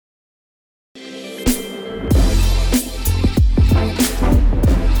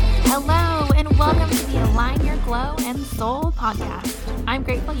and Soul podcast. I'm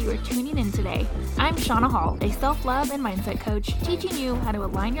grateful you are tuning in today. I'm Shauna Hall, a self-love and mindset coach, teaching you how to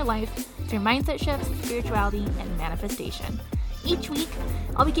align your life through mindset shifts, spirituality, and manifestation. Each week,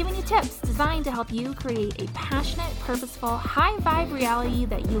 I'll be giving you tips designed to help you create a passionate, purposeful, high-vibe reality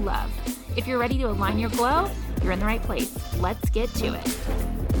that you love. If you're ready to align your glow, you're in the right place. Let's get to it.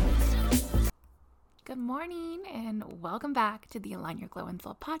 Good morning and welcome back to the Align Your Glow and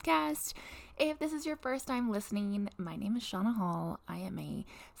Soul podcast. If this is your first time listening, my name is Shauna Hall. I am a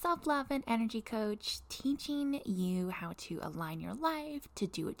self-love and energy coach teaching you how to align your life, to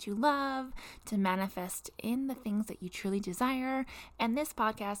do what you love, to manifest in the things that you truly desire. And this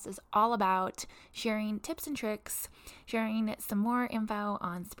podcast is all about sharing tips and tricks, sharing some more info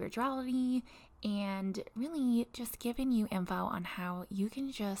on spirituality, and really just giving you info on how you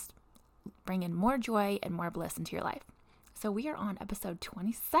can just bring in more joy and more bliss into your life. So we are on episode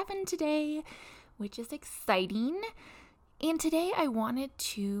 27 today, which is exciting. And today I wanted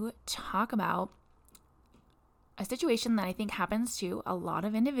to talk about a situation that I think happens to a lot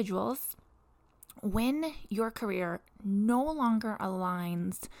of individuals when your career no longer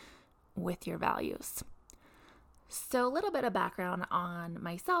aligns with your values. So a little bit of background on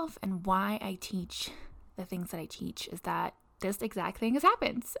myself and why I teach the things that I teach is that this exact thing has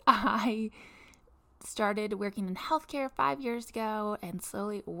happened. I started working in healthcare 5 years ago and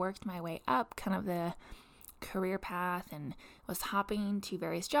slowly worked my way up kind of the career path and was hopping to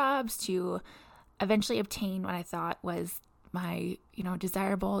various jobs to eventually obtain what I thought was my,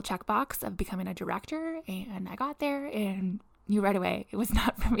 desirable checkbox of becoming a director. And I got there and knew right away it was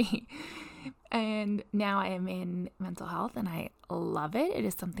not for me. And now I am in mental health and I love it. It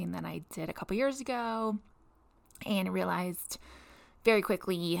is something that I did a couple years ago and realized very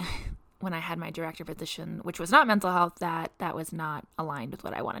quickly when I had my director position, which was not mental health, that was not aligned with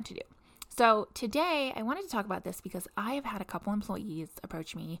what I wanted to do. So today I wanted to talk about this because I have had a couple employees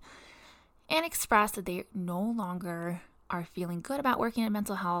approach me and express that they no longer are feeling good about working in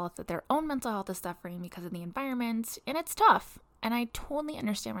mental health, that their own mental health is suffering because of the environment, and it's tough. And I totally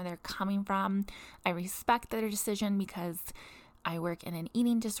understand where they're coming from. I respect their decision because I work in an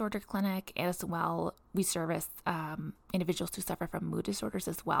eating disorder clinic as well. We service individuals who suffer from mood disorders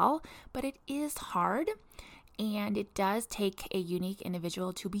as well, but it is hard and it does take a unique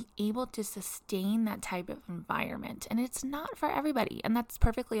individual to be able to sustain that type of environment. And it's not for everybody, and that's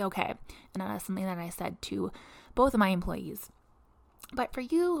perfectly okay. And that's something that I said to both of my employees. But for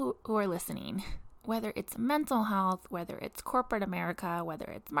you who are listening, whether it's mental health, whether it's corporate America, whether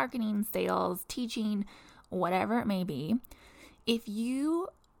it's marketing, sales, teaching, whatever it may be, if you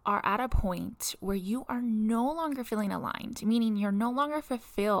are at a point where you are no longer feeling aligned, meaning you're no longer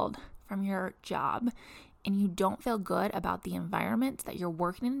fulfilled from your job and you don't feel good about the environment that you're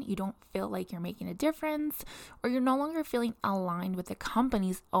working in, you don't feel like you're making a difference, or you're no longer feeling aligned with the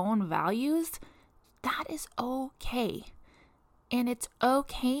company's own values, that is okay. And it's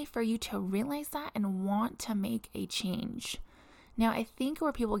okay for you to realize that and want to make a change. Now, I think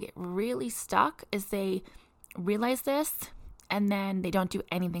where people get really stuck is they realize this and then they don't do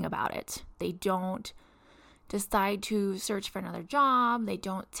anything about it. They don't decide to search for another job. They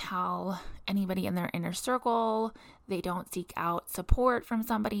don't tell anybody in their inner circle. They don't seek out support from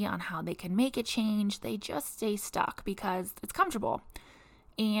somebody on how they can make a change. They just stay stuck because it's comfortable.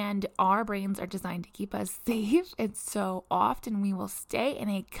 And our brains are designed to keep us safe. And so often we will stay in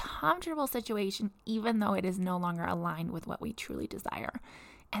a comfortable situation even though it is no longer aligned with what we truly desire.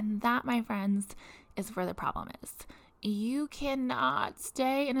 And that, my friends, is where the problem is. You cannot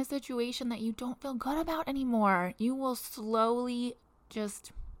stay in a situation that you don't feel good about anymore. You will slowly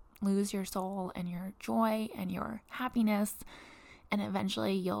just lose your soul and your joy and your happiness. And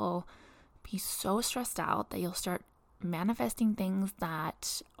eventually you'll be so stressed out that you'll start manifesting things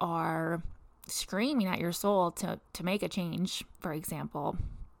that are screaming at your soul to make a change. For example,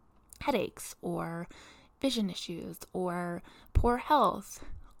 headaches or vision issues or poor health.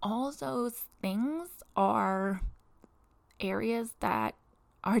 All those things are areas that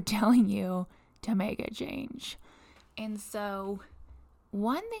are telling you to make a change. And so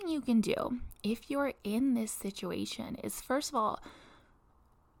one thing you can do if you're in this situation is, first of all,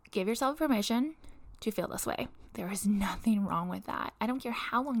 give yourself permission to feel this way. There is nothing wrong with that. I don't care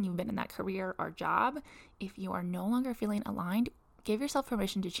how long you've been in that career or job. If you are no longer feeling aligned, give yourself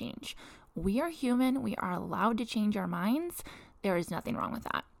permission to change. We are human. We are allowed to change our minds. There is nothing wrong with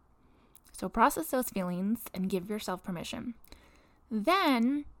that. So process those feelings and give yourself permission.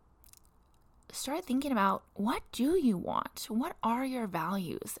 Then start thinking about, what do you want? What are your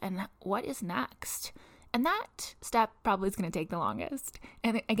values and what is next? And that step probably is going to take the longest.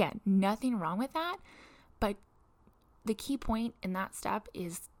 And again, nothing wrong with that, but the key point in that step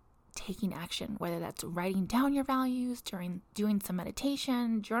is taking action, whether that's writing down your values, doing some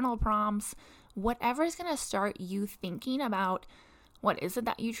meditation, journal prompts, whatever is going to start you thinking about what is it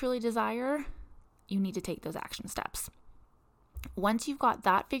that you truly desire. You need to take those action steps. Once you've got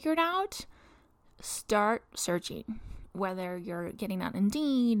that figured out, start searching, whether you're getting on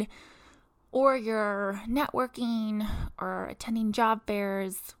Indeed or you're networking or attending job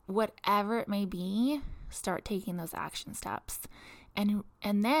fairs, whatever it may be, start taking those action steps. And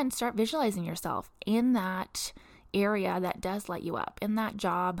then start visualizing yourself in that area that does light you up, in that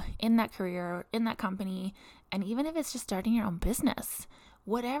job, in that career, in that company. And even if it's just starting your own business,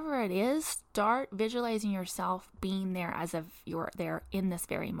 whatever it is, start visualizing yourself being there as if you're there in this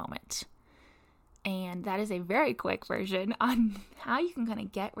very moment. And that is a very quick version on how you can kind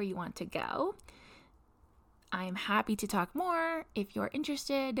of get where you want to go. I'm happy to talk more. If you're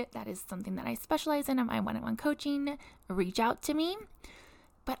interested, that is something that I specialize in my one-on-one coaching. Reach out to me.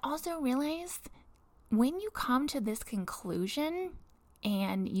 But also realize when you come to this conclusion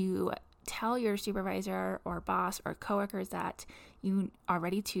and you tell your supervisor or boss or coworkers that you are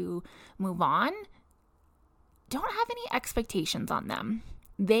ready to move on, don't have any expectations on them.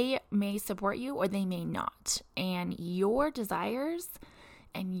 They may support you or they may not. And your desires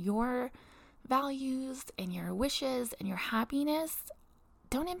and your values and your wishes and your happiness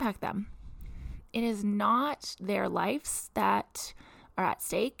don't impact them. It is not their lives that are at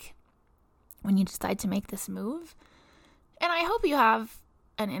stake when you decide to make this move. And I hope you have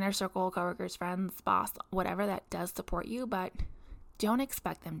an inner circle, coworkers, friends, boss, whatever that does support you, but don't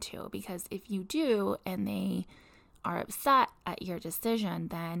expect them to, because if you do and they are upset at your decision,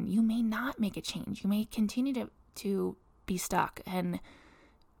 then you may not make a change. You may continue to be stuck and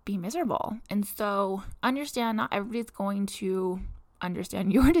be miserable. And so understand not everybody's going to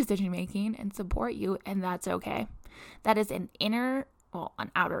understand your decision making and support you, and that's okay. That is an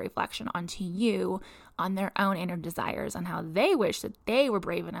outer reflection onto you on their own inner desires, on how they wish that they were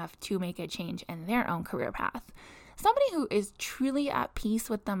brave enough to make a change in their own career path. Somebody who is truly at peace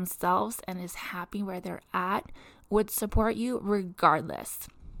with themselves and is happy where they're at would support you regardless.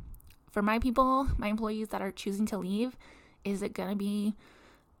 For my people, my employees that are choosing to leave, is it going to be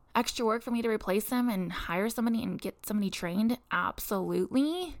extra work for me to replace them and hire somebody and get somebody trained?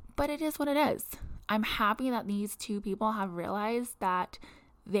 Absolutely. But it is what it is. I'm happy that these two people have realized that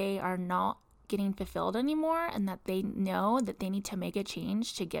they are not getting fulfilled anymore and that they know that they need to make a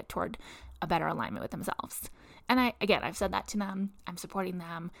change to get toward a better alignment with themselves. And I've said that to them. I'm supporting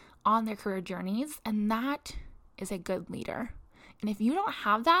them on their career journeys, and that is a good leader. And if you don't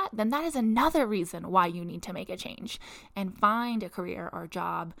have that, then that is another reason why you need to make a change and find a career or a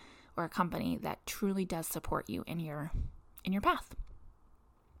job or a company that truly does support you in your path.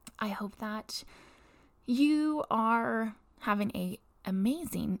 I hope that you are having an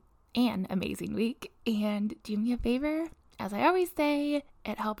amazing week. And do me a favor, as I always say,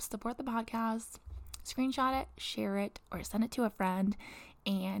 it helps support the podcast. Screenshot it, share it, or send it to a friend.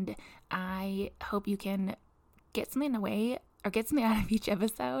 And I hope you can get something away or get something out of each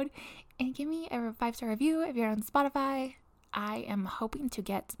episode, and give me a 5-star review if you're on Spotify. I am hoping to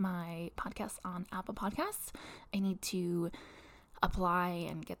get my podcast on Apple Podcasts. I need to apply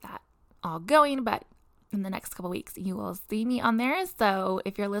and get that all going, but in the next couple weeks, you will see me on there. So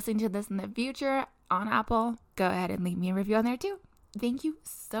if you're listening to this in the future on Apple, go ahead and leave me a review on there too. Thank you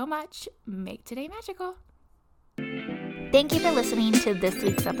so much. Make today magical. Thank you for listening to this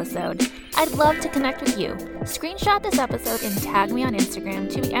week's episode. I'd love to connect with you. Screenshot this episode and tag me on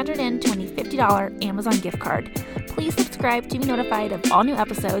Instagram to be entered into a $50 Amazon gift card. Please subscribe to be notified of all new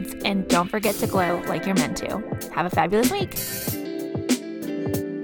episodes, and don't forget to glow like you're meant to. Have a fabulous week.